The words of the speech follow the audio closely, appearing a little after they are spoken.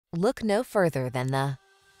Look no further than the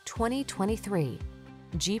 2023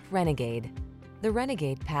 Jeep Renegade. The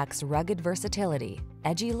Renegade packs rugged versatility,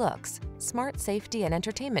 edgy looks, smart safety and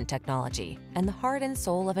entertainment technology, and the heart and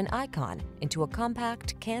soul of an icon into a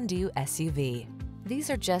compact, can-do SUV. These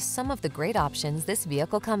are just some of the great options this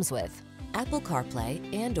vehicle comes with: Apple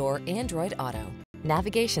CarPlay and/or Android Auto,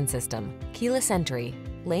 navigation system, keyless entry,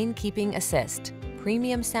 lane keeping assist,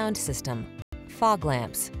 premium sound system, fog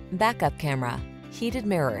lamps, backup camera, heated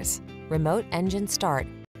mirrors, remote engine start,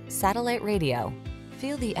 satellite radio.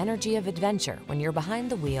 Feel the energy of adventure when you're behind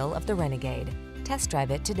the wheel of the Renegade. Test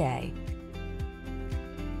drive it today.